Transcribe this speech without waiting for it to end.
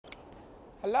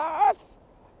Halos,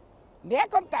 nem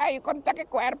conta que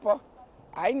corpo.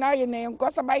 Ai não, eu nem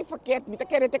coisa mais faquete. Me tá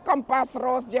querendo ter compass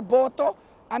ros de boto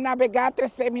a navegar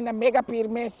 3 na mega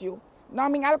pirmesio. Não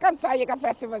me alcançar a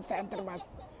festival center,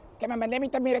 mas que me mandei me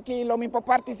mira aqui lo me para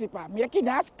participar. Mira aqui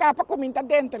nas capa com minta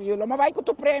dentro, eu lo me vai com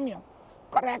tu prêmio.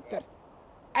 Correto.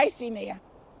 Ai sim, né?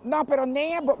 Não, pero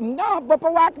nem não, vou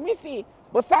para o me sim.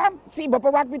 Você, sim, vou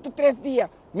para o me tu 3 dias.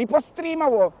 Me pôs streama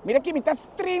wo. Mira aqui me tá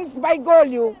streams by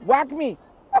golio. Wak me.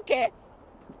 Ok.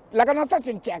 Laga não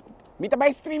station check. Me tá by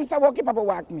stream sa wo aqui para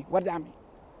wak me. Guarda-me.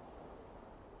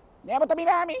 Né, bota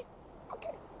mirami. Ok.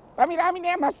 Para mirami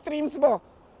né, mas streams bo.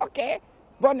 Ok.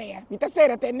 Bom né. Me tá ser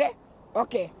atende.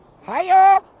 Ok.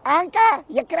 Hayo, Anka,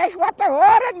 je krijgt wat te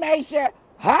horen, meisje.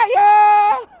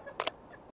 Hayo!